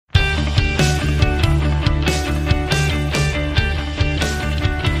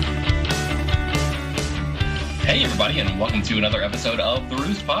everybody, and welcome to another episode of the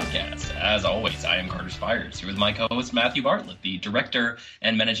ROOST podcast. As always, I am Carter Spires, here with my co-host Matthew Bartlett, the director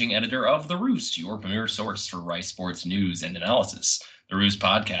and managing editor of The Roost, your premier source for Rice sports news and analysis. The ROOST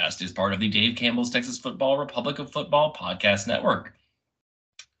podcast is part of the Dave Campbell's Texas Football Republic of Football podcast network.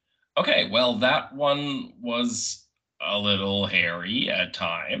 Okay, well, that one was a little hairy at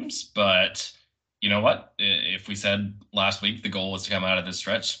times, but you know what? If we said last week the goal was to come out of this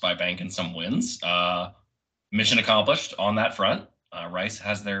stretch by banking some wins, mission accomplished on that front. Rice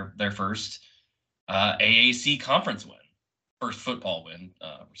has their first AAC conference win, first football win,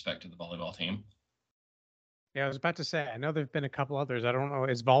 respect to the volleyball team. Yeah, I was about to say, I know there've been a couple others. I don't know.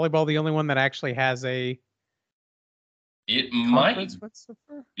 Is volleyball the only one that actually has a It might so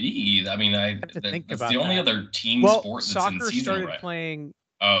be. I mean, that's the only other team sport that's in season. Started playing.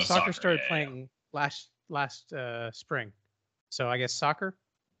 Soccer started playing last spring. So I guess soccer,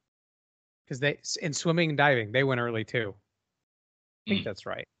 because they in swimming and diving they went early too. I think that's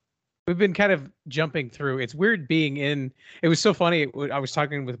right. We've been kind of jumping through. It's weird being in. It was so funny. I was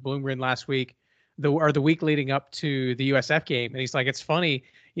talking with Bloomgren last week, the week leading up to the USF game, and he's like, "It's funny,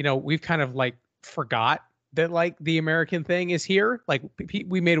 we've kind of like forgot that like the American thing is here. Like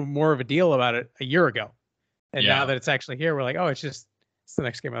we made more of a deal about it a year ago, and now that it's actually here, we're like, oh, it's the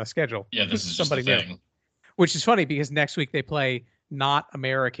next game on the schedule. Yeah, this is somebody just a thing. New. Which is funny because next week they play not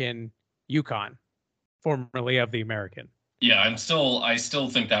American UConn, formerly of the American. Yeah, I still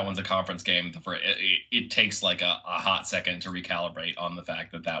think that one's a conference game. It takes like a hot second to recalibrate on the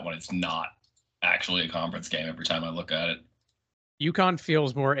fact that one is not actually a conference game every time I look at it. UConn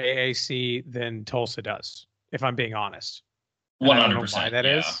feels more AAC than Tulsa does, if I'm being honest. 100%. I don't know why that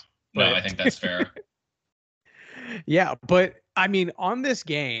is. But... No, I think that's fair. Yeah, but I mean, on this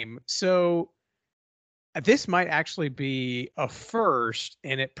game, so this might actually be a first,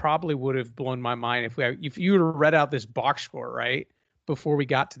 and it probably would have blown my mind if you would have read out this box score right before we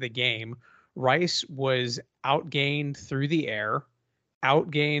got to the game. Rice was outgained through the air,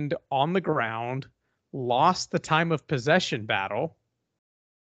 outgained on the ground, lost the time of possession battle,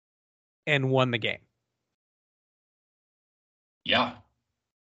 and won the game. Yeah.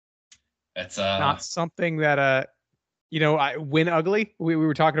 That's not something that I win ugly. We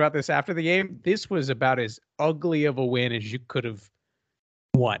were talking about this after the game. This was about as ugly of a win as you could have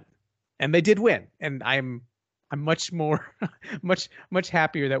won. And they did win. And I'm much more much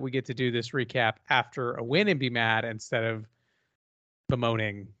happier that we get to do this recap after a win and be mad instead of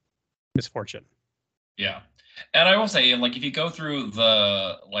bemoaning misfortune. Yeah. And I will say, like, if you go through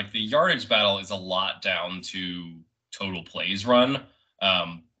the yardage battle is a lot down to total plays run.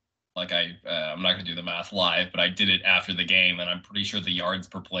 I'm not going to do the math live, but I did it after the game, and I'm pretty sure the yards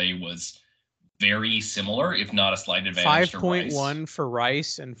per play was very similar, if not a slight advantage. 5.1 for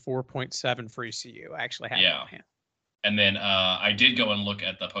Rice and 4.7 for ECU. I actually have it on hand. And then I did go and look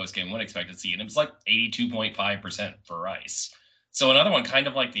at the post-game win expectancy, and it was like 82.5% for Rice. So another one kind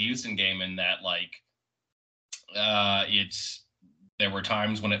of like the Houston game in that, there were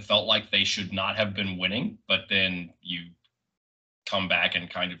times when it felt like they should not have been winning, but then you come back and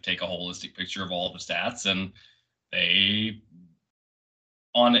kind of take a holistic picture of all the stats, and they,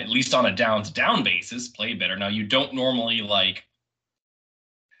 at least on a down-to-down basis, played better. Now, you don't normally,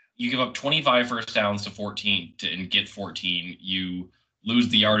 you give up 25 first downs to 14 and get 14. You lose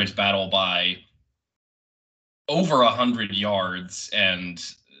the yardage battle by over 100 yards and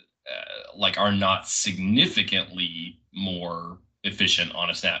are not significantly more efficient on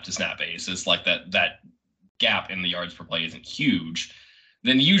a snap-to-snap basis. Like that gap in the yards per play isn't huge.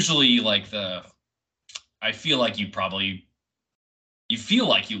 Then usually I feel like you feel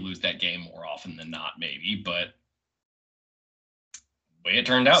like you lose that game more often than not, maybe, but the way it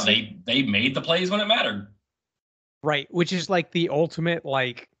turned out, they made the plays when it mattered. Right, which is like the ultimate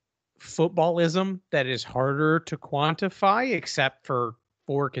footballism that is harder to quantify, except for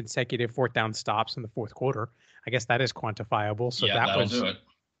 4 consecutive fourth down stops in the fourth quarter. I guess that is quantifiable. So yeah, that'll do it.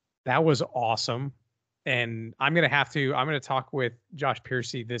 That was awesome. And I'm going to talk with Josh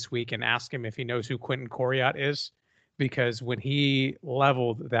Piercy this week and ask him if he knows who Quentin Coriat is, because when he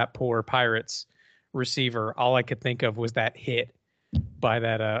leveled that poor Pirates receiver, all I could think of was that hit by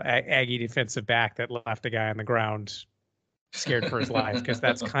that Aggie defensive back that left a guy on the ground scared for his life, because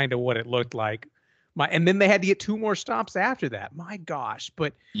that's kind of what it looked like. And then they had to get 2 more stops after that. My gosh.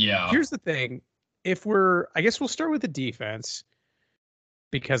 But yeah, here's the thing. I guess we'll start with the defense,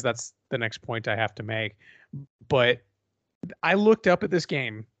 because that's the next point I have to make. But I looked up at this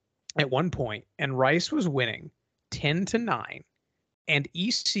game at one point, and Rice was winning 10-9, and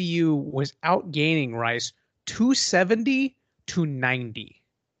ECU was outgaining Rice 270-90.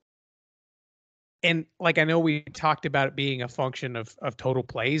 And like, I know we talked about it being a function of total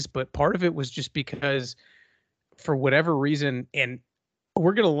plays, but part of it was just because for whatever reason, and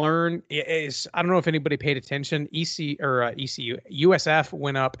we're going to learn is, I don't know if anybody paid attention. ECU USF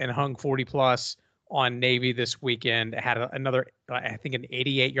went up and hung 40 plus on Navy this weekend. It had another, I think, an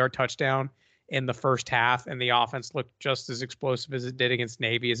 88-yard touchdown in the first half, and the offense looked just as explosive as it did against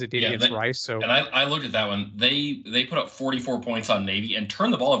Navy as it did against Rice. So, and I looked at that one. They put up 44 points on Navy and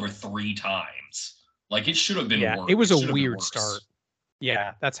turned the ball over 3 times. Like, it should have been worse. It was a weird start.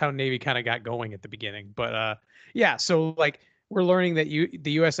 Yeah, that's how Navy kind of got going at the beginning. But yeah, so like, we're learning that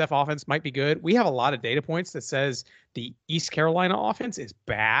the USF offense might be good. We have a lot of data points that says the East Carolina offense is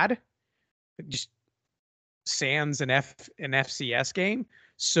bad. Just sans an FCS game.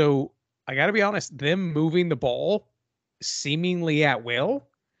 So I got to be honest, them moving the ball seemingly at will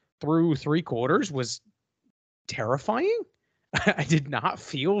through 3 quarters was terrifying. I did not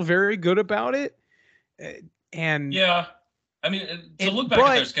feel very good about it. And yeah, I mean, to look back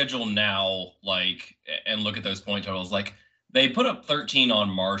at their schedule now, like, and look at those point totals, like, they put up 13 on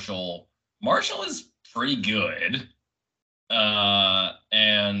Marshall. Marshall is pretty good.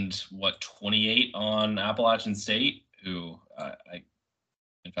 And 28 on Appalachian State, who I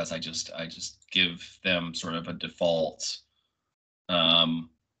confess I just give them sort of a default. Well,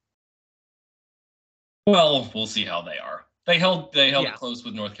 we'll see how they are. They held it close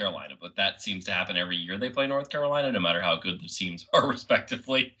with North Carolina, but that seems to happen every year they play North Carolina, no matter how good the teams are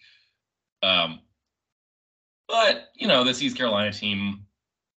respectively. But, this East Carolina team,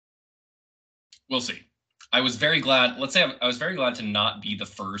 we'll see. I was very glad. Let's say I was very glad to not be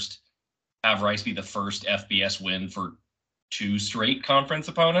have Rice be the first FBS win for 2 straight conference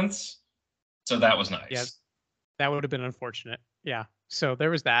opponents. So that was nice. Yeah, that would have been unfortunate. Yeah. So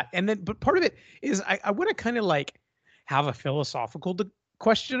there was that. And then, but part of it is I want to kind of like have a philosophical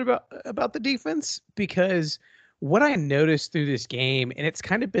question about the defense, because what I noticed through this game, and it's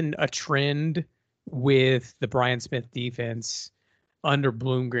kind of been a trend with the Brian Smith defense under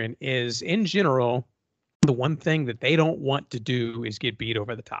Bloomgren, is in general, the one thing that they don't want to do is get beat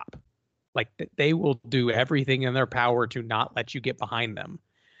over the top. Like, they will do everything in their power to not let you get behind them.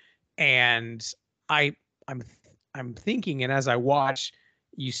 And I'm thinking, and as I watch,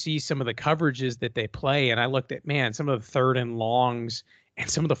 you see some of the coverages that they play, and I looked at, some of the 3rd and longs and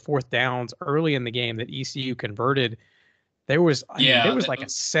some of the 4th downs early in the game that ECU converted. There was like a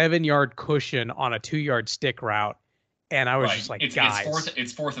 7-yard cushion on a 2-yard stick route. And I was just like, guys,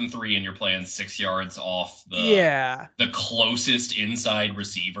 it's 4th and 3, and you're playing 6 yards off the closest inside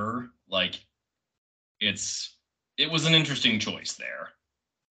receiver. Like, it was an interesting choice there.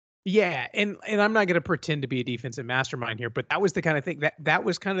 Yeah, and I'm not going to pretend to be a defensive mastermind here, but that was the kind of thing that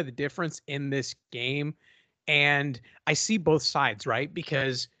was kind of the difference in this game. And I see both sides, right?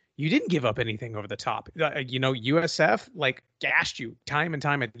 Because you didn't give up anything over the top. USF like gashed you time and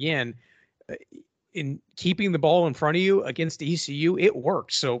time again. In keeping the ball in front of you against ECU, it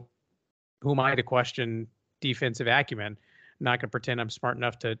worked. So who am I to question defensive acumen? I'm not going to pretend I'm smart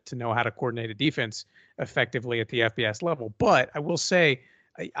enough to know how to coordinate a defense effectively at the FBS level. But I will say,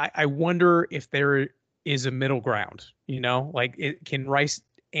 I wonder if there is a middle ground, like, can Rice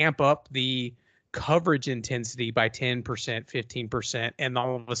amp up the coverage intensity by 10%, 15%, and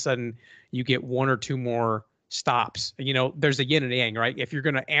all of a sudden you get 1 or 2 more stops. There's a yin and yang, right? If you're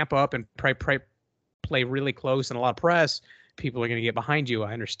going to amp up and play really close and a lot of press, people are going to get behind you.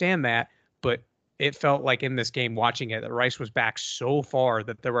 I understand that, but it felt like in this game, watching it, that Rice was back so far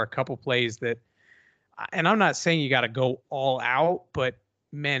that there were a couple plays that, and I'm not saying you got to go all out, but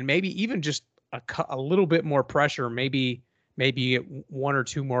man, maybe even just a little bit more pressure, maybe you get 1 or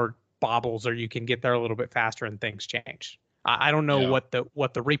 2 more bobbles, or you can get there a little bit faster and things change. I don't know what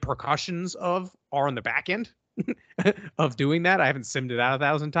the repercussions are on the back end of doing that. I haven't simmed it out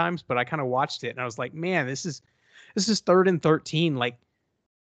 1,000 times, but I kind of watched it and I was like, man, this is 3rd and 13. Like,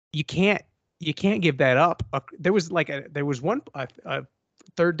 you can't give that up. There was one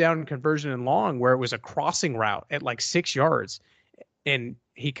 3rd down conversion and long where it was a crossing route at like 6 yards, and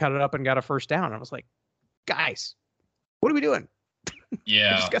he cut it up and got a 1st down. I was like, guys, what are we doing?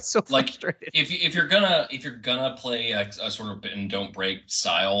 Yeah, I just got so frustrated. If you're gonna play a sort of bend don't break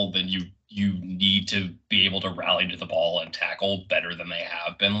style, then you need to be able to rally to the ball and tackle better than they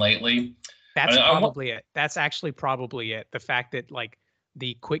have been lately. That's probably it. That's actually probably it. The fact that, like,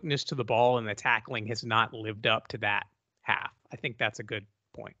 the quickness to the ball and the tackling has not lived up to that half. I think that's a good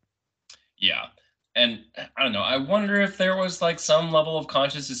point. Yeah. And I don't know, I wonder if there was like some level of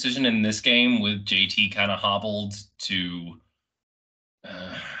conscious decision in this game with JT kind of hobbled to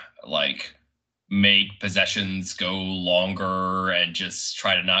like make possessions go longer and just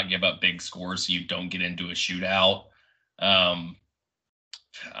try to not give up big scores so you don't get into a shootout.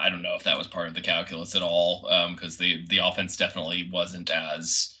 I don't know if that was part of the calculus at all, because the offense definitely wasn't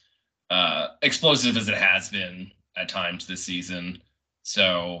as explosive as it has been at times this season.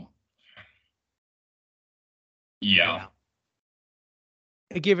 So, yeah.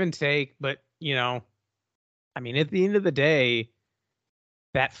 A give and take, but I mean, at the end of the day,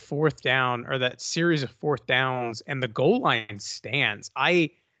 that fourth down or that series of fourth downs and the goal line stands. I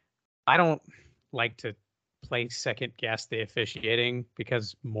don't like to play second guess the officiating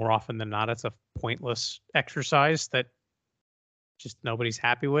because more often than not, it's a pointless exercise that just nobody's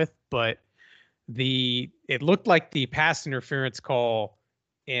happy with. But it looked like the pass interference call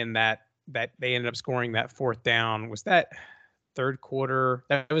in that they ended up scoring that fourth down was that third quarter.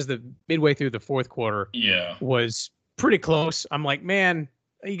 That was the midway through the fourth quarter. Yeah. Was pretty close. I'm like, man,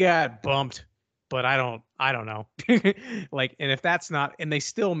 you got bumped, but I don't know. Like, and if that's not, and they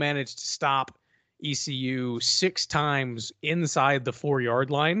still managed to stop ECU 6 times inside the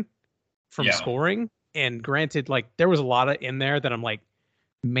 4-yard line from scoring. And granted, like there was a lot of in there that I'm like,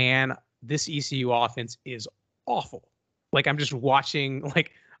 man, this ECU offense is awful. Like I'm just watching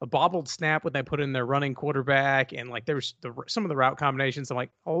like a bobbled snap when they put in their running quarterback, and like there's some of the route combinations. I'm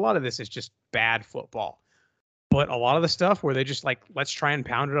like, a lot of this is just bad football. But a lot of the stuff where they just like, let's try and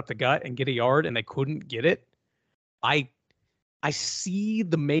pound it up the gut and get a yard, and they couldn't get it. I see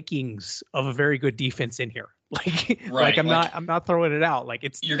the makings of a very good defense in here. Like, right. Like I'm not throwing it out. Like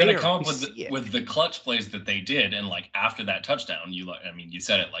you're going to come up with the clutch plays that they did. And like after that touchdown, you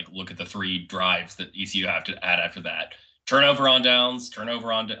said it, like, look at the 3 drives that ECU have to add after that. Turnover on downs,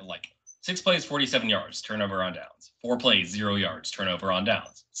 like 6 plays, 47 yards, turnover on downs, 4 plays, 0 yards, turnover on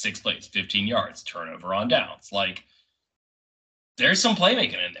downs, 6 plays, 15 yards, turnover on downs. Like there's some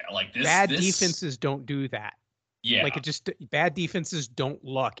playmaking in there. Like this. Bad defenses don't do that. Yeah. Like bad defenses don't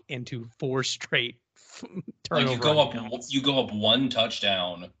luck into 4 straight turnover. Like you go up 1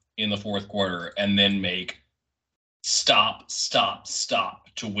 touchdown in the fourth quarter and then make stop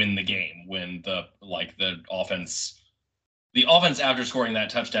to win the game when the offense after scoring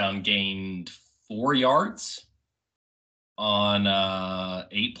that touchdown gained 4 yards on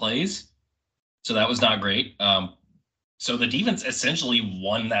 8 plays. So that was not great. So the defense essentially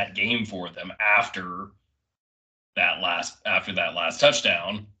won that game for them after that last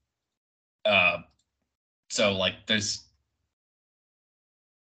touchdown. So like there's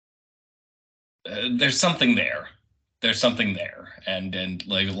something there. There's something there. And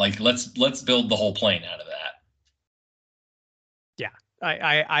like let's build the whole plane out of that. Yeah,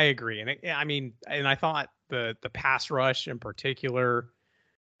 I agree. And I mean, and I thought the pass rush in particular,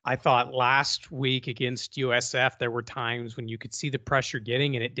 I thought last week against USF, there were times when you could see the pressure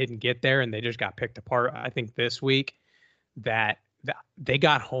getting and it didn't get there and they just got picked apart. I think this week that they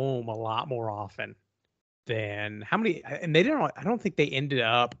got home a lot more often than how many, and I don't think they ended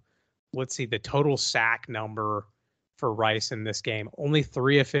up, let's see, the total sack number for Rice in this game. Only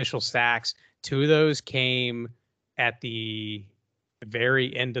 3 official sacks. 2 of those came at the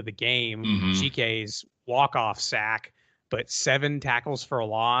very end of the game. Mm-hmm. GK's walk-off sack, but 7 tackles for a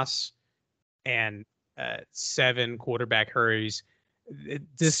loss and 7 quarterback hurries.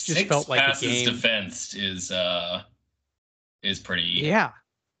 This just felt like a game. 6 passes defensed is pretty. Yeah.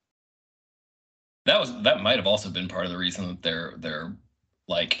 That might have also been part of the reason that they're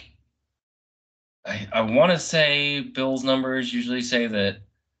like, I want to say Bill's numbers usually say that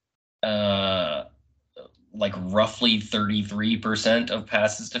like roughly 33% of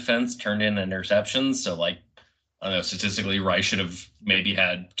passes defense turned in interceptions. So like, I don't know, statistically Rice should have maybe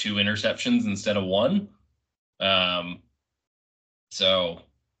had 2 interceptions instead of 1. So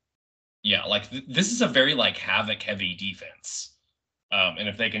yeah, like this is a very like havoc heavy defense. And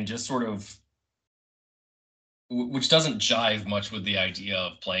if they can just sort of, which doesn't jive much with the idea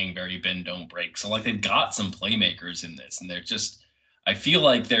of playing very bend don't break. So like they've got some playmakers in this, and they're just, I feel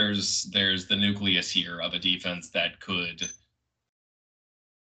like there's the nucleus here of a defense that could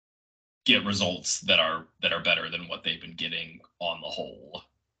get results that are better than what they've been getting on the whole.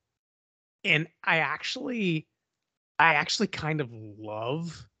 And I actually kind of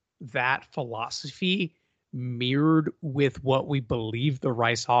love that philosophy mirrored with what we believe the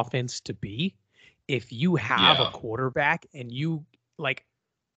Rice offense to be. If you have a quarterback and you like,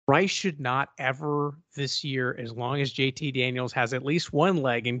 Rice should not ever this year, as long as JT Daniels has at least 1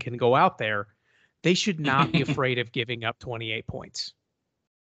 leg and can go out there, they should not be afraid of giving up 28 points.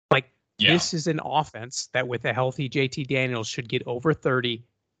 Like this is an offense that with a healthy JT Daniels should get over 30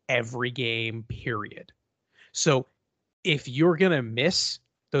 every game, period. So if you're going to miss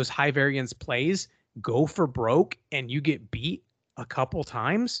those high variance plays go for broke and you get beat a couple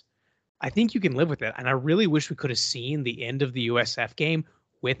times, I think you can live with it. And I really wish we could have seen the end of the USF game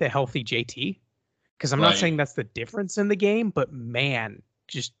with a healthy JT. Because I'm not saying that's the difference in the game, but man,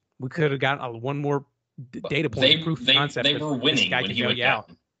 just we could have gotten one more data point proof of concept. They were winning when he went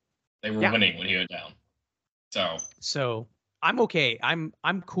down. They were winning when he went down. So I'm okay.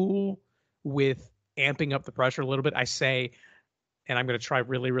 I'm cool with amping up the pressure a little bit. I say, and I'm going to try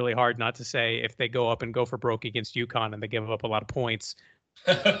really, really hard not to say if they go up and go for broke against UConn and they give up a lot of points,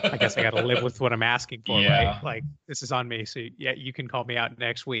 I guess I got to live with what I'm asking for, right? Like, this is on me. So yeah, you can call me out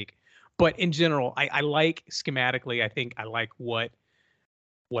next week. But in general, I like schematically, I think I like what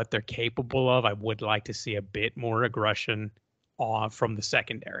they're capable of. I would like to see a bit more aggression from the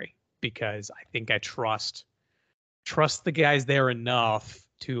secondary, because I think I trust the guys there enough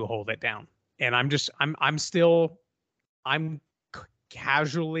to hold it down. And I'm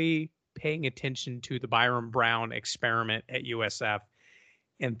casually paying attention to the Byron Brown experiment at USF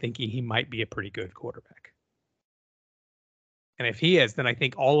and thinking he might be a pretty good quarterback. And if he is, then I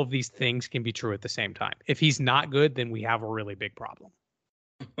think all of these things can be true at the same time. If he's not good, then we have a really big problem.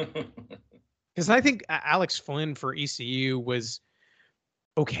 Because I think Alex Flynn for ECU was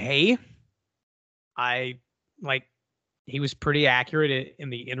okay. He was pretty accurate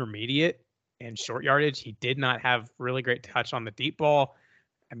in the intermediate and short yardage. He did not have really great touch on the deep ball.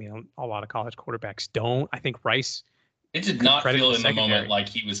 I mean, a lot of college quarterbacks don't. I think Rice. It did not feel in the moment like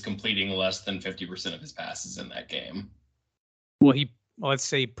he was completing less than 50% of his passes in that game. Well, let's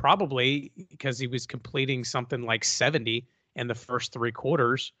say probably because he was completing something like 70 in the first 3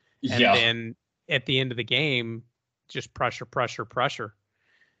 quarters. And then at the end of the game, just pressure.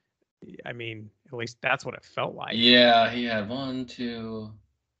 I mean, at least that's what it felt like. Yeah, he had 1, 2.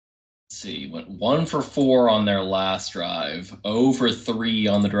 Let's see, went 1 for 4 on their last drive, 0 for 3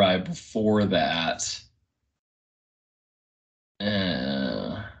 on the drive before that.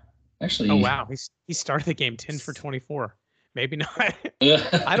 Actually, oh wow, he started the game 10 for 24. Maybe not.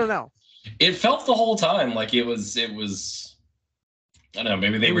 I don't know. It felt the whole time like it was. I don't know.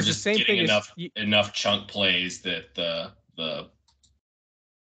 Maybe they were just getting enough chunk plays that the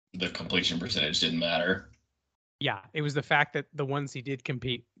completion percentage didn't matter. Yeah, it was the fact that the ones he did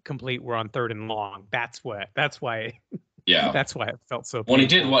complete were on 3rd and long. That's why. Yeah, that's why it felt so painful. When he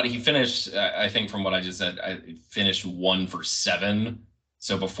did he finished, I think from what I just said, I finished 1 for 7.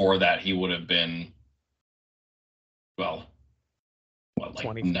 So before that, he would have been, well, what, like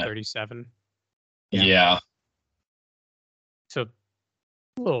 20 for 37. Yeah. So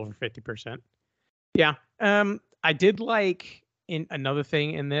a little over 50%. Yeah. I did like in another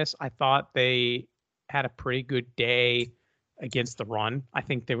thing in this. I thought they had a pretty good day against the run. I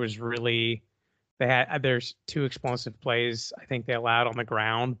think there's 2 explosive plays I think they allowed on the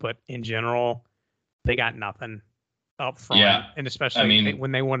ground, but in general, they got nothing up front. Yeah. And especially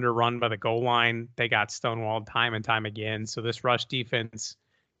when they wanted to run by the goal line, they got stonewalled time and time again. So this rush defense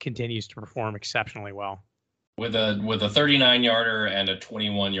continues to perform exceptionally well. With a 39-yarder and a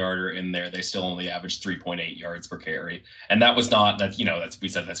 21-yarder in there, they still only averaged 3.8 yards per carry. And that was not that,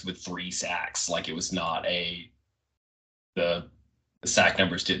 that's with 3 sacks. Like, it was not the sack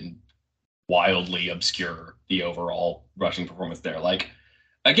numbers didn't wildly obscure the overall rushing performance there. Like,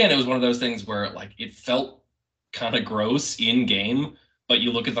 again, it was one of those things where, like, it felt kind of gross in game, but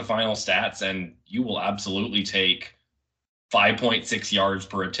you look at the final stats and you will absolutely take 5.6 yards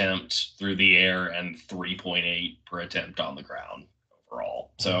per attempt through the air and 3.8 per attempt on the ground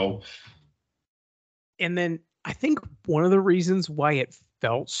overall. So, and then I think one of the reasons why it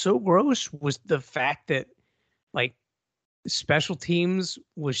felt so gross was the fact that, like, special teams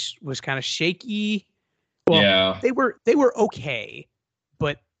was kind of shaky. Well, yeah, they were okay,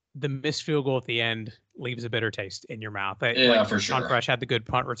 but the missed field goal at the end leaves a bitter taste in your mouth. For sure. Sean Fresh had the good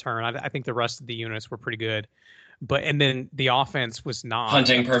punt return. I think the rest of the units were pretty good. And then the offense was not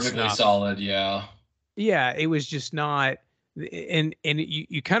hunting perfectly solid. Yeah. Yeah. It was just not. And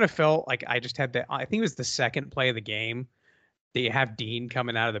you kind of felt like I just had I think it was the second play of the game. They have Dean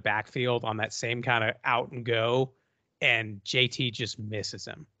coming out of the backfield on that same kind of out and go, and JT just misses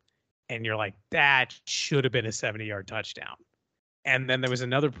him. And you're like, that should have been a 70-yard touchdown. And then there was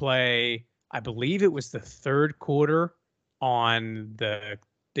another play, I believe it was the 3rd quarter on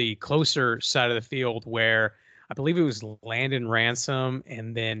the closer side of the field, where I believe it was Landon Ransom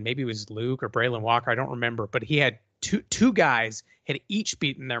and then maybe it was Luke or Braylon Walker. I don't remember, but he had two guys had each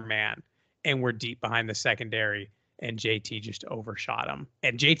beaten their man and were deep behind the secondary, and JT just overshot him.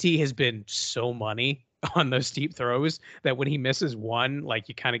 And JT has been so money on those deep throws that when he misses one, like,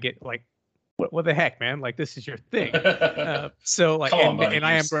 you kind of get like, what the heck, man? Like, this is your thing. So like, Come on, buddy. and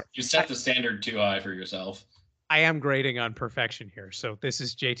I am you set the standard too high for yourself. I am grading on perfection here. So this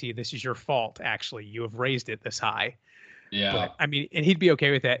is JT. This is your fault. Actually, you have raised it this high. Yeah. But I mean, and he'd be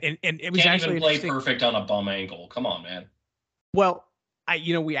okay with that. And it was Can't actually even play perfect on a bum ankle. Come on, man. Well,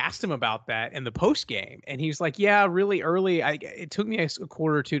 we asked him about that in the post game, and he's like, "Yeah, really early. It took me a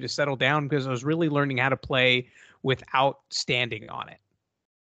quarter or two to settle down because I was really learning how to play without standing on it."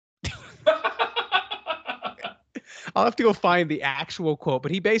 I'll have to go find the actual quote,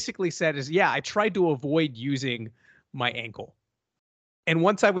 but he basically said, "I tried to avoid using my ankle, and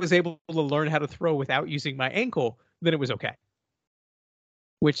once I was able to learn how to throw without using my ankle, then it was okay."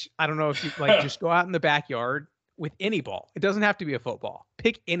 Which I don't know if you like, just go out in the backyard with any ball. It doesn't have to be a football.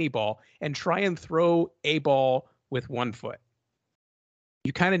 Pick any ball and try and throw a ball with one foot.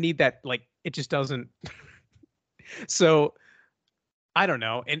 You kind of need that. Like, it just doesn't. So I don't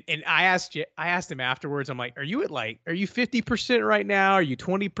know. And I asked him afterwards, I'm like, are you 50% right now? Are you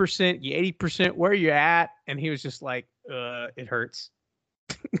 20%? You 80%? Where are you at? And he was just like, it hurts.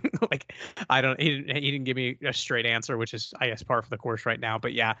 Like, he didn't give me a straight answer, which is, I guess, par for the course right now.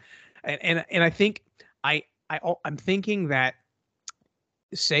 But yeah. And I think I'm thinking that,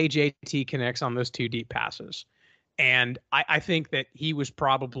 say JT connects on those two deep passes, and I think that he was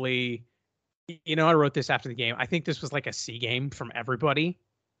probably, I wrote this after the game. I think this was like a C game from everybody.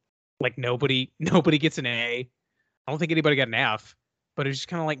 Like, nobody gets an A. I don't think anybody got an F, but it's just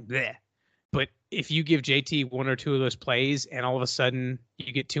kind of like bleh. But if you give JT one or two of those plays, and all of a sudden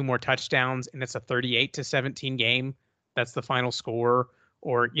you get two more touchdowns, and it's a 38-17 game, that's the final score,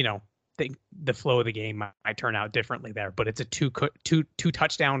 or the flow of the game might turn out differently there, but it's a two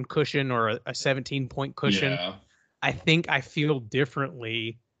touchdown cushion or a 17-point cushion. Yeah. I think I feel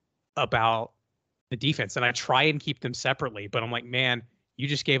differently about the defense, and I try and keep them separately, but I'm like, man, you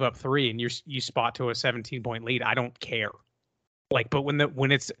just gave up 3 and you spot to a 17-point lead. I don't care. Like, but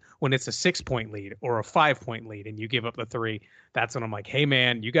when it's a 6-point lead or a 5-point lead and you give up the 3, that's when I'm like, hey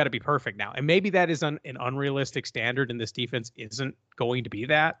man, you got to be perfect now. And maybe that is an unrealistic standard, and this defense isn't going to be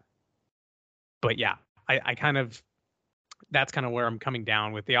that. But yeah, I kind of, that's kind of where I'm coming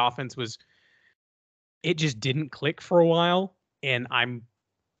down with the offense. It just didn't click for a while, and I'm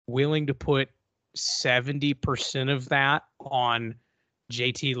willing to put 70% of that on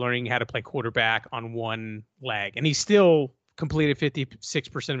JT learning how to play quarterback on one leg, and he still completed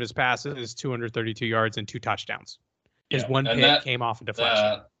 56% of his passes, 232 yards, and 2 touchdowns. His one pick came off a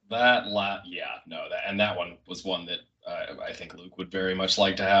deflection. That one was one that I think Luke would very much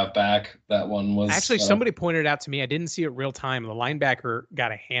like to have back. That one was actually, somebody pointed out to me. I didn't see it real time. The linebacker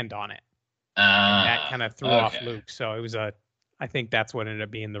got a hand on it, and that kind of threw off Luke. So it was I think that's what ended up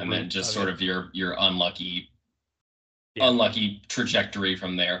being the. And then just sort of your unlucky trajectory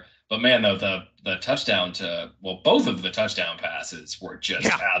from there. But man, though, the touchdown both of the touchdown passes were just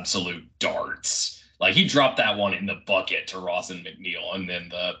absolute darts. Like, he dropped that one in the bucket to Ross and McNeil, and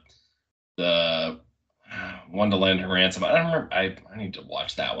then the one to Landon Ransom. I don't remember. I need to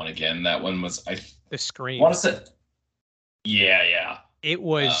watch that one again. That one was the screen. Want to say? Yeah. It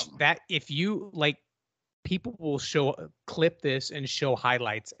was that, if you like, people will clip this and show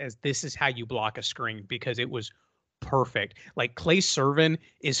highlights as this is how you block a screen, because it was perfect. Like, Clay Servin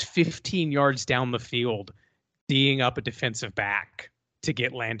is 15 yards down the field, D'ing up a defensive back to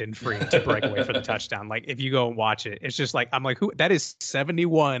get Landon free to break away for the touchdown. Like, if you go and watch it, it's just like, I'm like, who? That is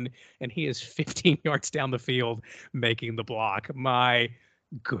 71, and he is 15 yards down the field making the block. My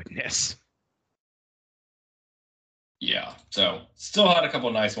goodness. Yeah. So still had a couple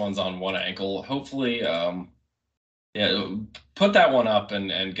of nice ones on one ankle. Hopefully, put that one up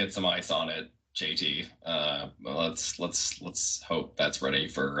and get some ice on it, JT. Let's hope that's ready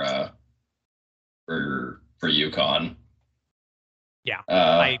for UConn.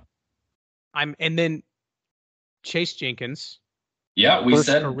 Yeah. And then Chase Jenkins. Yeah, we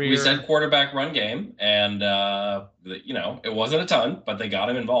said quarterback run game, and it wasn't a ton, but they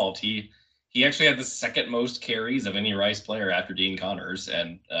got him involved. He actually had the second most carries of any Rice player after Dean Connors,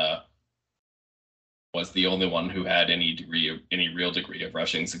 and was the only one who had any real degree of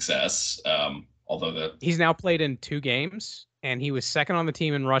rushing success. Although he's now played in 2 games, and he was second on the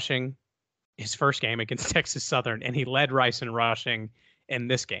team in rushing his first game against Texas Southern, and he led Rice in rushing in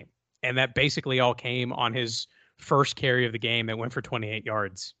this game. And that basically all came on his first carry of the game that went for 28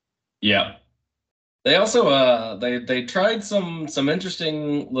 yards. Yeah. They also they tried some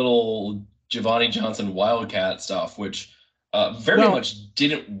interesting little Giovanni Johnson Wildcat stuff, which very much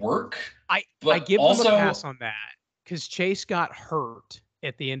didn't work. I give them a pass on that, because Chase got hurt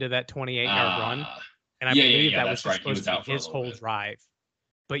at the end of that 28-yard run, and I believe that was supposed to be his whole drive.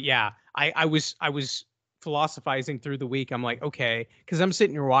 But yeah, I was philosophizing through the week. I'm like, okay, because I'm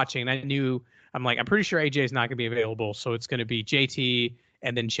sitting here watching, and I'm like, I'm pretty sure AJ is not going to be available, so it's going to be JT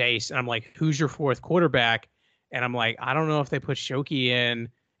and then Chase. And I'm like, who's your fourth quarterback? And I'm like, I don't know if they put Shoki in.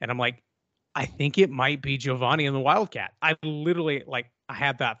 And I'm like, I think it might be Giovanni and the Wildcat. I literally like I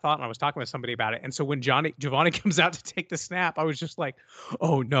had that thought and I was talking with somebody about it. And so when Giovanni comes out to take the snap, I was just like,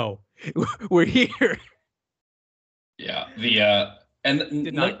 oh no, we're here. Yeah,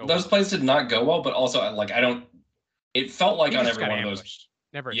 those plays did not go well, but also like I don't. It felt like on every one of those.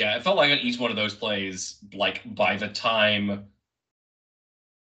 Never. Yeah, it felt like on each one of those plays, like by the time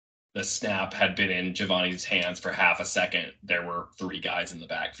the snap had been in Giovanni's hands for half a second, there were 3 guys in the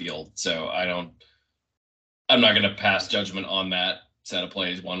backfield. So I'm not going to pass judgment on that set of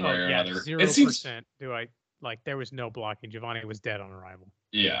plays one way or another. 0%. Do I like there was no blocking. Giovanni was dead on arrival.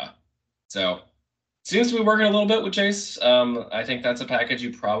 Yeah. So seems to be working a little bit with Chase. I think that's a package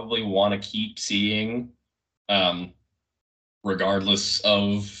you probably want to keep seeing, regardless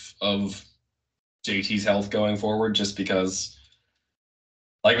of JT's health going forward, just because,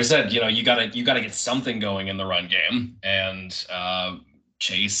 like we said, you gotta get something going in the run game, and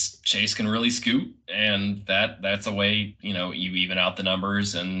Chase can really scoot, and that's a way you even out the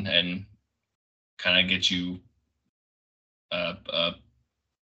numbers and kind of get you a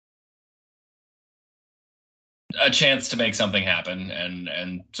chance to make something happen,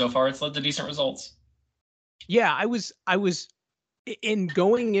 and so far it's led to decent results. Yeah, I was in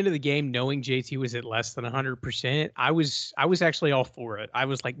going into the game knowing JT was at less than 100%. I was actually all for it. I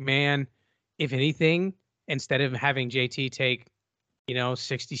was like, man, if anything, instead of having JT take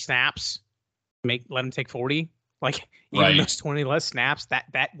 60 snaps, let him take 40. Like even those 20 less snaps,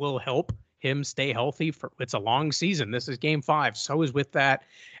 that will help him stay healthy. It's a long season. This is game 5. So is with that.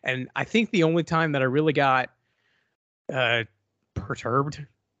 And I think the only time that I really got perturbed,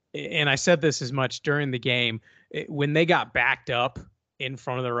 and I said this as much during the game, when they got backed up in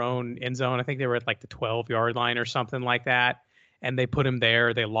front of their own end zone, I think they were at like the 12-yard line or something like that, and they put him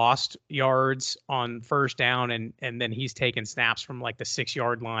there. They lost yards on first down, and then he's taking snaps from like the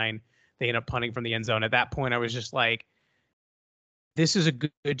 6-yard line. They end up punting from the end zone. At that point, I was just like, this is a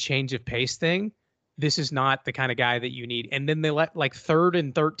good change of pace thing. This is not the kind of guy that you need. And then they let like 3rd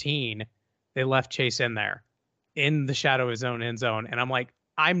and 13, they left Chase in there in the shadow of his own end zone. And I'm like,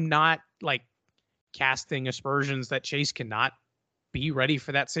 I'm not like casting aspersions that Chase cannot be ready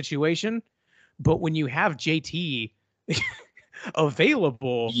for that situation. But when you have JT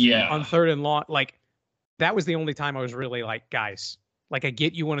available on 3rd and long, like that was the only time I was really like, guys, like I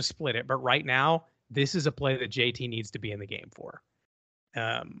get you want to split it, but right now this is a play that JT needs to be in the game for.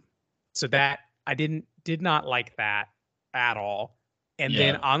 So that I did not like that at all. And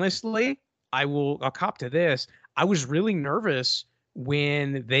then honestly, I'll cop to this. I was really nervous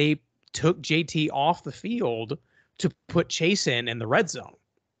when they took JT off the field to put Chase in the red zone.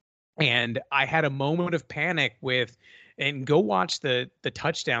 And I had a moment of panic and go watch the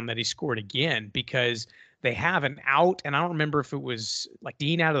touchdown that he scored again, because they have an out, and I don't remember if it was like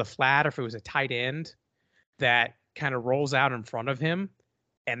Dean out of the flat or if it was a tight end that kind of rolls out in front of him.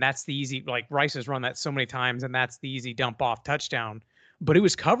 And that's the easy, like Rice has run that so many times, and that's the easy dump off touchdown. But it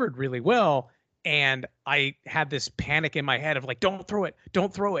was covered really well. And I had this panic in my head of like, don't throw it.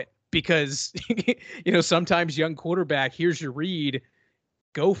 Because, sometimes young quarterback, here's your read,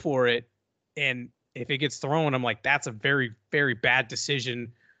 go for it. And if it gets thrown, I'm like, that's a very, very bad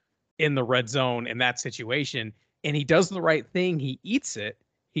decision in the red zone in that situation. And he does the right thing. He eats it.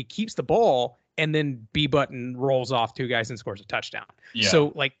 He keeps the ball, and then B-button rolls off 2 guys and scores a touchdown. Yeah.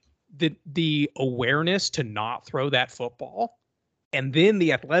 So like the awareness to not throw that football, and then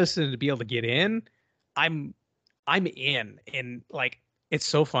the athleticism to be able to get in, I'm in. And like, it's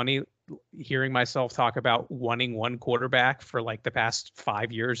so funny hearing myself talk about wanting one quarterback for like the past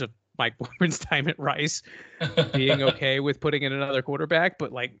 5 years of Mike Bloomer's time at Rice, being okay with putting in another quarterback.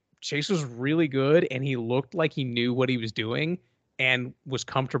 But like Chase was really good, and he looked like he knew what he was doing and was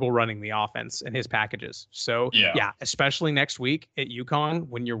comfortable running the offense and his packages. So yeah, especially next week at UConn,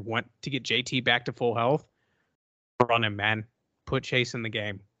 when you want to get JT back to full health, run him, man. Put Chase in the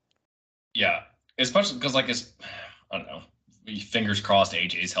game. Yeah, especially because I don't know, fingers crossed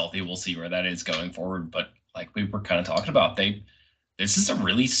AJ's healthy. We'll see where that is going forward. But like we were kind of talking about, this is a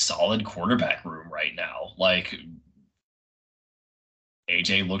really solid quarterback room right now. Like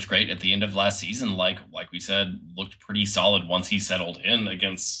AJ looked great at the end of last season. Like we said, looked pretty solid once he settled in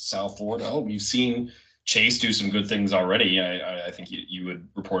against South Florida. Oh, we've seen Chase do some good things already. I think you had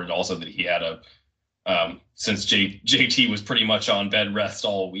reported also that he had a Since JT was pretty much on bed rest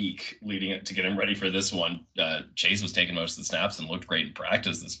all week leading it to get him ready for this one, Chase was taking most of the snaps and looked great in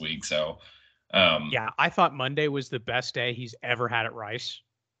practice this week. So, yeah, I thought Monday was the best day he's ever had at Rice.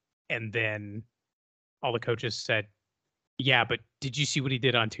 And then all the coaches said, yeah, but did you see what he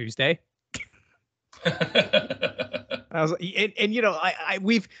did on Tuesday? I was, and you know,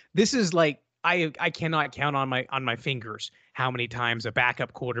 this is like, I cannot count on my fingers how many times a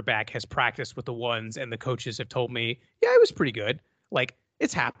backup quarterback has practiced with the ones and the coaches have told me, yeah, it was pretty good. Like,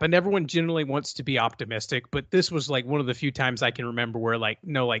 it's happened. Everyone generally wants to be optimistic, but this was like one of the few times I can remember where like,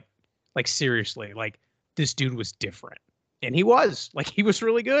 no, like seriously, like this dude was different. And he was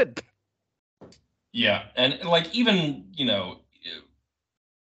really good. Yeah. And like, even,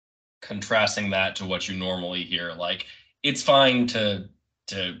 contrasting that to what you normally hear, like it's fine to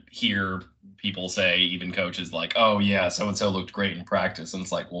hear people say, even coaches, like, oh yeah, so and so looked great in practice, and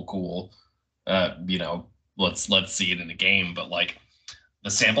it's like, well, cool, let's see it in the game. But like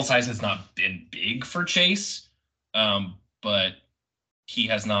the sample size has not been big for Chase, but he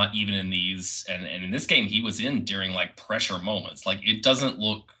has not, even in these, and in this game he was in during like pressure moments, like the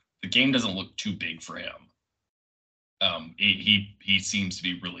game doesn't look too big for him. He seems to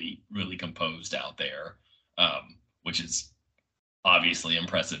be really, really composed out there, which is obviously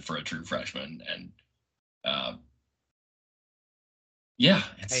impressive for a true freshman. And yeah,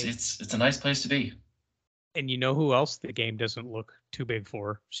 it's a nice place to be. And you know who else the game doesn't look too big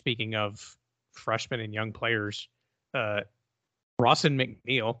for? Speaking of freshmen and young players, Rawson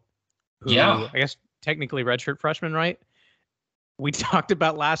McNeil, who Yeah. I guess technically redshirt freshman, right? We talked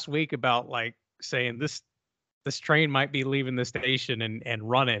about last week about like saying this train might be leaving the station and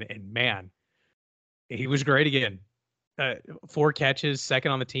running, and man, he was great again. 4 catches,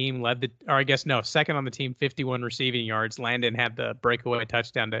 second on the team, second on the team, 51 receiving yards. Landon had the breakaway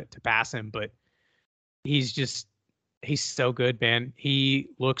touchdown to pass him, but he's so good, man. He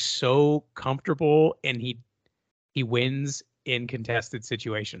looks so comfortable, and he wins in contested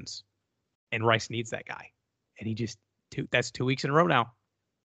situations. And Rice needs that guy. And that's 2 weeks in a row now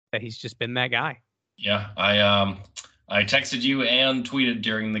that he's just been that guy. Yeah, I texted you and tweeted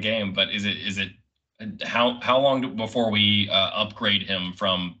during the game, but is it how long before we upgrade him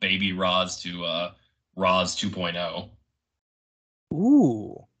from baby Roz to Roz 2.0?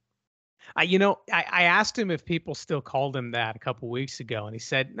 Ooh. I asked him if people still called him that a couple weeks ago, and he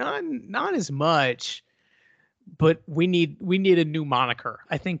said, not as much, but we need a new moniker.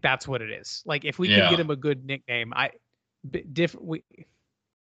 I think that's what it is. Like, if we can get him a good nickname,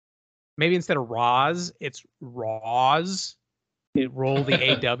 maybe instead of Roz, it's Roz. It roll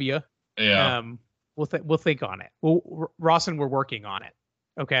the AW. Yeah. We'll think on it. Rawson, we're working on it.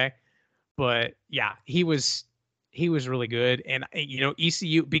 Okay. But yeah, he was really good. And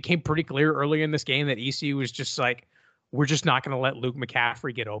ECU became pretty clear earlier in this game that ECU was just like, we're just not going to let Luke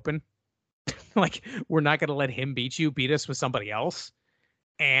McCaffrey get open. Like, we're not going to let him beat us with somebody else.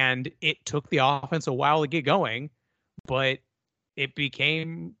 And it took the offense a while to get going, but it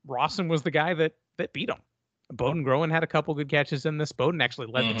became Rawson was the guy that beat him. Bowden Groen had a couple good catches in this. Bowden actually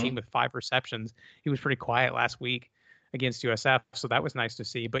led the team with 5 receptions. He was pretty quiet last week against USF, so that was nice to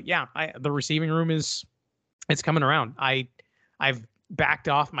see. But yeah, the receiving room it's coming around. I've backed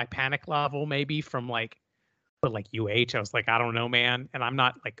off my panic level maybe from like UH. I was like, I don't know, man, and I'm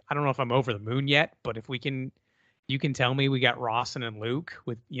not like, I don't know if I'm over the moon yet. But if you can tell me we got Rawson and Luke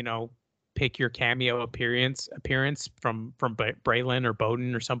with pick your cameo appearance from Braylon or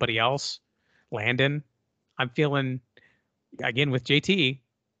Bowden or somebody else, Landon. I'm feeling, again, with JT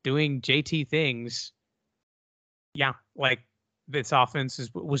doing JT things. Yeah, like this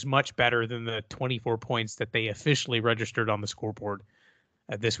offense was much better than the 24 points that they officially registered on the scoreboard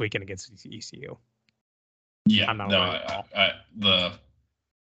this weekend against ECU. Yeah, no,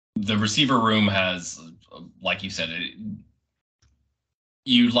 the receiver room has, like you said,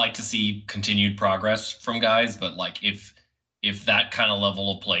 you'd like to see continued progress from guys, but like if that kind of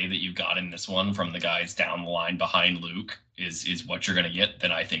level of play that you got in this one from the guys down the line behind Luke is what you're going to get,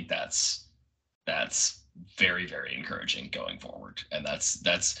 then I think that's very, very encouraging going forward. And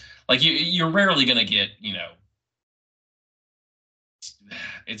that's like, you're rarely going to get,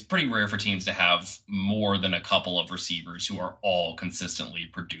 it's pretty rare for teams to have more than a couple of receivers who are all consistently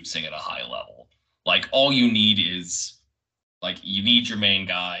producing at a high level. Like, all you need is, like, you need your main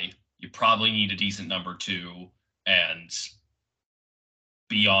guy. You probably need a decent number 2, and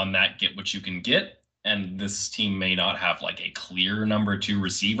beyond that, get what you can get. And this team may not have like a clear number 2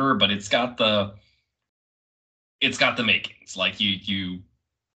 receiver, but it's got the makings. Like,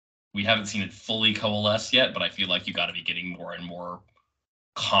 we haven't seen it fully coalesce yet, but I feel like you got to be getting more and more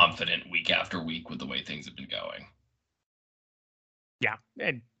confident week after week with the way things have been going. Yeah.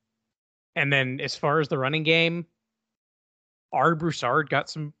 And then as far as the running game, R. Broussard got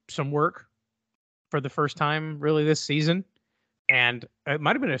some work for the first time really this season. And it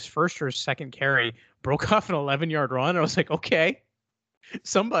might have been his first or his second carry, broke off an 11-yard run. I was like, okay,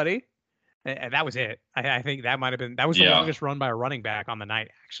 somebody. And that was it. I think that was the longest run by a running back on the night,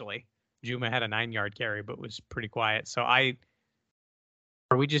 actually. Juma had a 9-yard carry, but was pretty quiet. So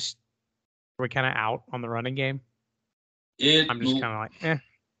are we kind of out on the running game? I'm just kind of like, eh.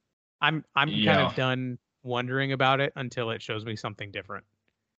 I'm kind of done wondering about it until it shows me something different.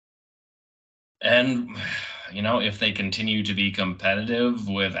 And, if they continue to be competitive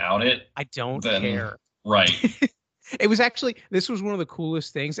without it, I don't care. Right. This was one of the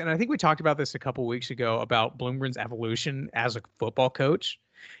coolest things. And I think we talked about this a couple weeks ago about Bloomgren's evolution as a football coach.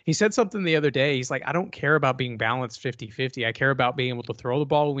 He said something the other day. He's like, I don't care about being balanced 50-50. I care about being able to throw the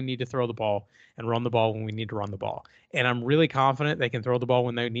ball when we need to throw the ball and run the ball when we need to run the ball. And I'm really confident they can throw the ball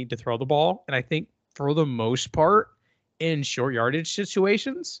when they need to throw the ball. And I think for the most part, in short yardage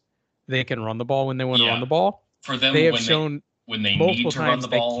situations, they can run the ball when they want to run the ball. For them, they have shown when they multiple need to run the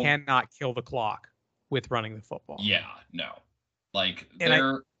ball, they cannot kill the clock with running the football. Yeah, no. Like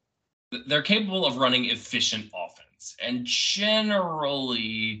they're capable of running efficient offense. And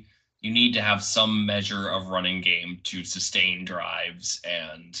generally you need to have some measure of running game to sustain drives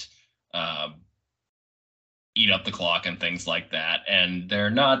and eat up the clock and things like that. And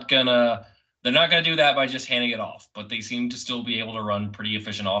they're not gonna do that by just handing it off, but they seem to still be able to run pretty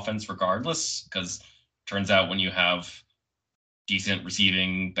efficient offense regardless, because turns out when you have decent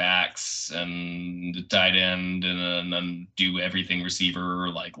receiving backs and a tight end and then do everything receiver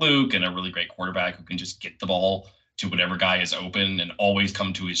like Luke and a really great quarterback who can just get the ball to whatever guy is open and always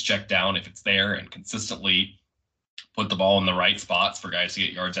come to his check down if it's there and consistently put the ball in the right spots for guys to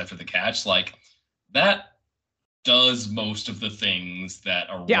get yards after the catch, like that does most of the things that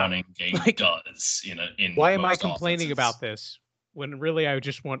a running game does in why am I complaining about this when really I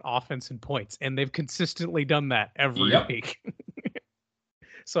just want offense and points, and they've consistently done that every week.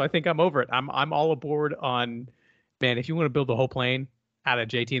 So I think I'm over it. I'm all aboard on, man, if you want to build the whole plane out of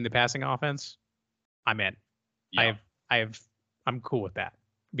JT in the passing offense, I'm in. Yeah. I'm cool with that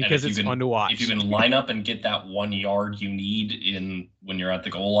because it's fun to watch. If you can line up and get that 1 yard you need when you're at the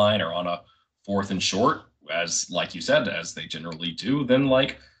goal line or on a 4th and short, as like you said, as they generally do, then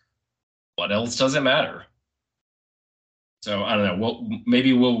like what else does it matter? So I don't know.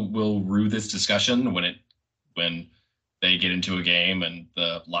 Maybe we'll rue this discussion when they get into a game and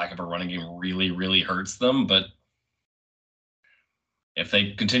the lack of a running game really, really hurts them. But if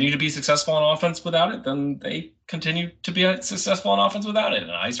they continue to be successful on offense without it, then they continue to be successful on offense without it.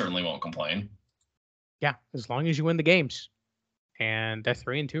 And I certainly won't complain. Yeah, as long as you win the games. And they're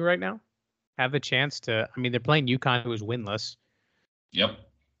 3-2 right now. Have the chance to, they're playing UConn, who is winless. Yep.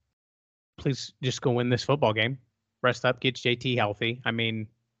 Please just go win this football game. Rest up, get JT healthy.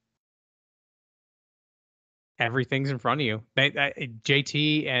 Everything's in front of you.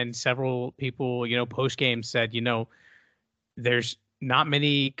 JT and several people, post game said, there's not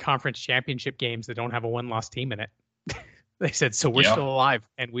many conference championship games that don't have a 1-loss team in it. They said, so we're still alive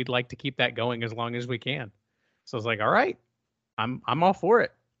and we'd like to keep that going as long as we can. So I was like, all right, I'm all for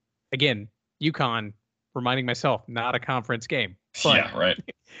it. Again, UConn, reminding myself, not a conference game. But yeah, right.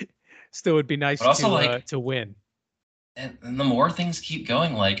 Still would be nice to win. And the more things keep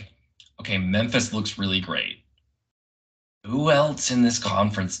going, okay, Memphis looks really great. Who else in this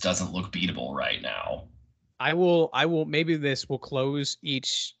conference doesn't look beatable right now? I will. Maybe this will close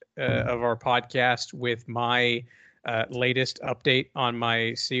each of our podcast with my latest update on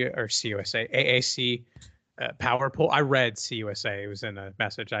my AAC power poll. I read CUSA. It was in a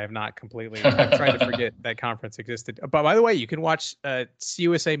message. I have not completely. I've tried to forget that conference existed. But by the way, you can watch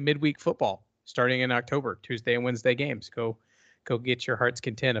CUSA midweek football starting in October, Tuesday and Wednesday games. Go get your heart's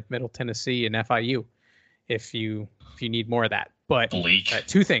content of Middle Tennessee and FIU if you need more of that. But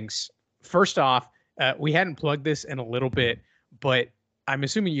two things. First off, we hadn't plugged this in a little bit, but I'm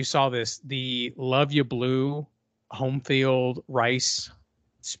assuming you saw this. The Love You Blue home field rice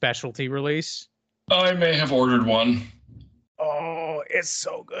specialty release. I may have ordered one. Oh, it's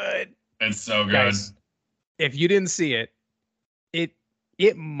so good. It's so good. Guys, if you didn't see it,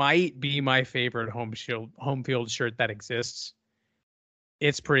 it might be my favorite home field shirt that exists.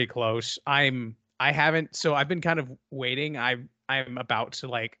 It's pretty close. I've been kind of waiting. I'm about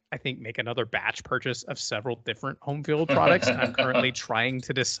to I think make another batch purchase of several different home field products. I'm currently trying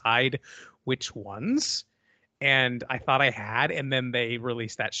to decide which ones. And I thought I had, and then they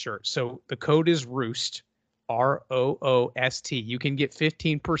released that shirt. So the code is ROOST, ROOST. You can get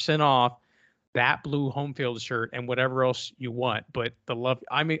 15% off that blue home field shirt and whatever else you want. But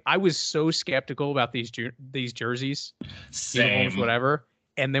I was so skeptical about these jerseys, uniforms, Same. whatever.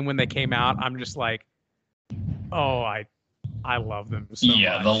 And then when they came out, I'm just like, oh, I love them so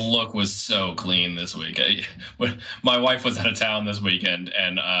much. The look was so clean this week. My wife was out of town this weekend,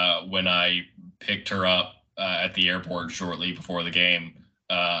 and when I picked her up at the airport shortly before the game,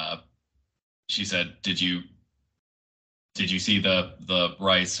 she said, "Did you see the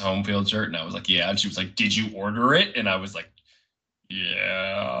Rice home field shirt?" And I was like, "Yeah." And she was like, "Did you order it?" And I was like,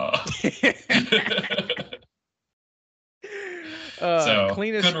 "Yeah." So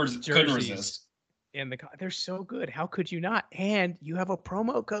cleanest couldn't resist. They're so good. How could you not? And you have a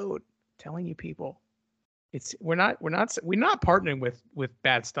promo code telling you people. We're not partnering with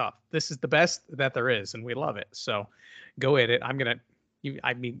bad stuff. This is the best that there is, and we love it. So go at it.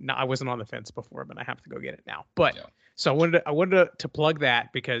 I wasn't on the fence before, but I have to go get it now. But yeah. So I wanted to plug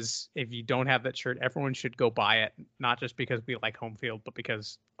that, because if you don't have that shirt, everyone should go buy it. Not just because we like home field, but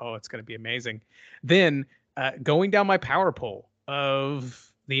because it's going to be amazing. Then going down my power poll of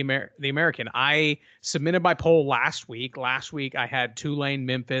the American, I submitted my poll last week. Last week I had Tulane,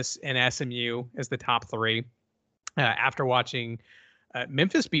 Memphis, and SMU as the top three. After watching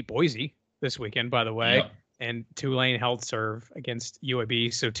Memphis beat Boise this weekend, by the way. Yep. And Tulane held serve against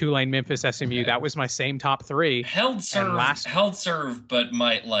UAB. So Tulane, Memphis, SMU, that was my same top three. Held serve, but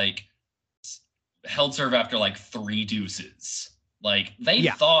held serve after like 3 deuces. Like they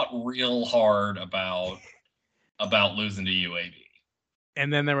thought real hard about losing to UAB.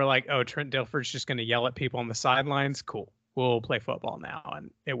 And then they were like, "Oh, Trent Dilfer's just going to yell at people on the sidelines. Cool, we'll play football now,"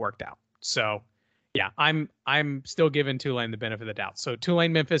 and it worked out. So, yeah, I'm still giving Tulane the benefit of the doubt. So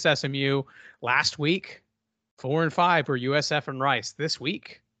Tulane, Memphis, SMU last week. 4 and 5 were USF and Rice. This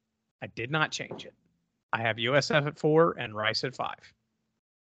week, I did not change it. I have USF at 4 and Rice at 5.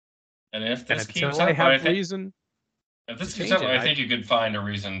 And if this keeps up, I think you could find a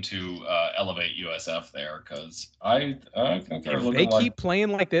reason to elevate USF there, because I think they're if they keep playing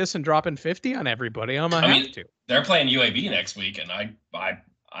like this and dropping 50 on everybody, I'm gonna have to. They're playing UAB next week, and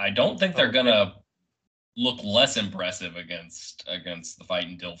I don't think they're gonna look less impressive against the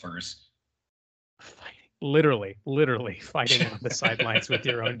fighting Dilfers. Literally fighting on the sidelines with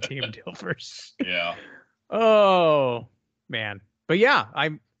your own team, Dilfers. Yeah. Oh man, but yeah,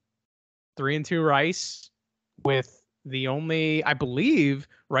 I'm 3-2 Rice, with the only, I believe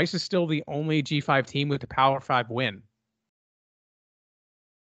Rice is still the only G5 team with a Power 5 win.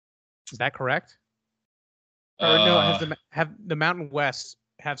 Is that correct? Or no, have the Mountain West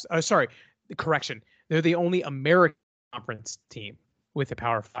correction. They're the only American Conference team with a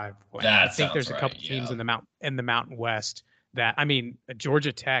Power 5 win. I think there's a couple teams in the Mountain West that, I mean,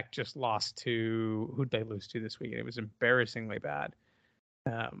 Georgia Tech just lost to, who'd they lose to this week? It was embarrassingly bad.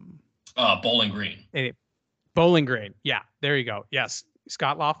 Bowling Green. Bowling Green. Yeah, there you go. Yes.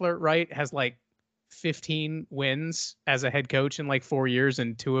 Scott Loeffler, right, has like 15 wins as a head coach in like 4 years,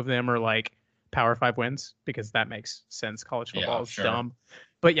 and 2 of them are like Power 5 wins, because that makes sense. College football is dumb.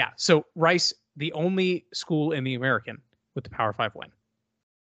 But yeah, so Rice, the only school in the American with the Power 5 win.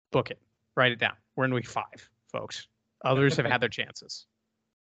 Book it. Write it down. We're in week 5, folks. Others have had their chances.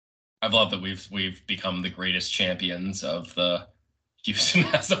 I've loved that we've become the greatest champions of the Houston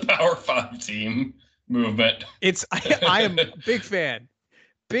as a Power 5 team movement. I am a big fan.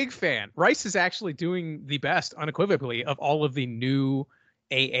 Big fan. Rice is actually doing the best unequivocally of all of the new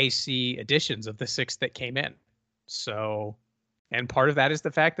AAC additions of the 6 that came in. So, and part of that is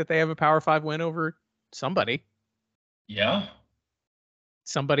the fact that they have a Power 5 win over somebody. Yeah.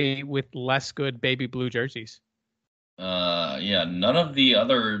 Somebody with less good baby blue jerseys. None of the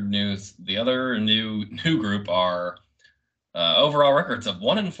other new group are overall records of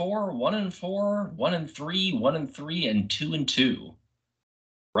 1-4, 1-4, 1-3, 1-3, and 2-2.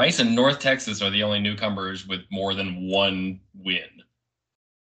 Rice and North Texas are the only newcomers with more than 1 win.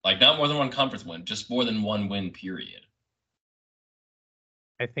 Like, not more than 1 conference win, just more than 1 win, period.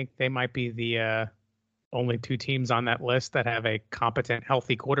 I think they might be the only 2 teams on that list that have a competent,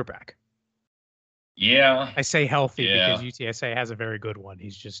 healthy quarterback. Yeah. I say healthy because UTSA has a very good one.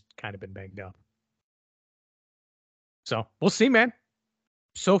 He's just kind of been banged up. So we'll see, man.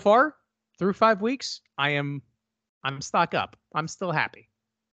 So far, through 5 weeks, I'm stock up. I'm still happy.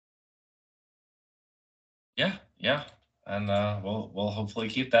 Yeah. And we'll hopefully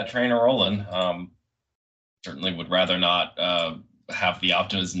keep that train rolling. Certainly would rather not have the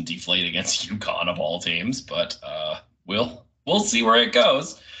optimism deflate against UConn of all teams, but we'll see where it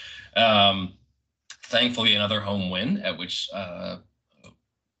goes. Thankfully, another home win at which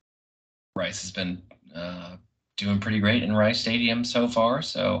Rice has been doing pretty great in Rice Stadium so far.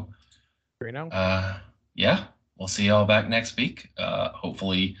 So, 3-0. Yeah, we'll see y'all back next week.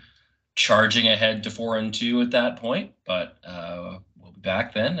 Hopefully, charging ahead to 4-2 at that point. But we'll be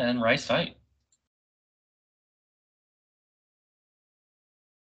back then, and Rice fight.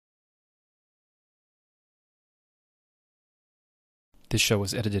 This show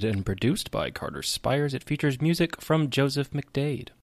was edited and produced by Carter Spires. It features music from Joseph McDade.